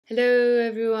Hello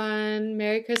everyone!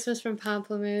 Merry Christmas from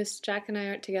Pamplemousse. Jack and I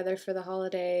aren't together for the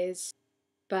holidays,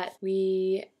 but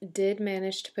we did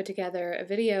manage to put together a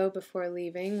video before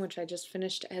leaving, which I just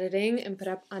finished editing and put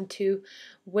up onto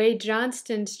Wade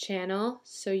Johnston's channel,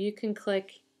 so you can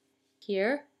click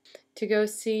here to go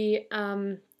see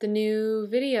the new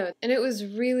video. And it was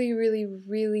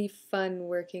really fun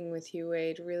working with you,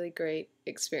 Wade. Really great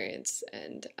experience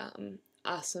and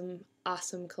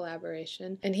awesome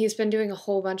collaboration. And he's been doing a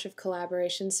whole bunch of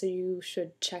collaborations, so you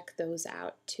should check those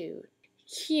out too.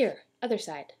 Here, other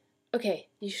side. Okay,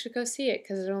 you should go see it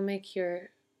because it'll make your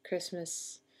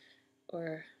Christmas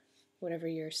or whatever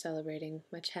you're celebrating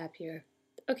much happier.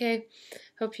 Okay,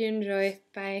 hope you enjoy.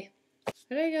 Bye.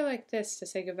 Why did I go like this to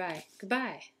say goodbye?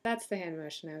 Goodbye. That's the hand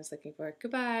motion I was looking for.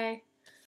 Goodbye.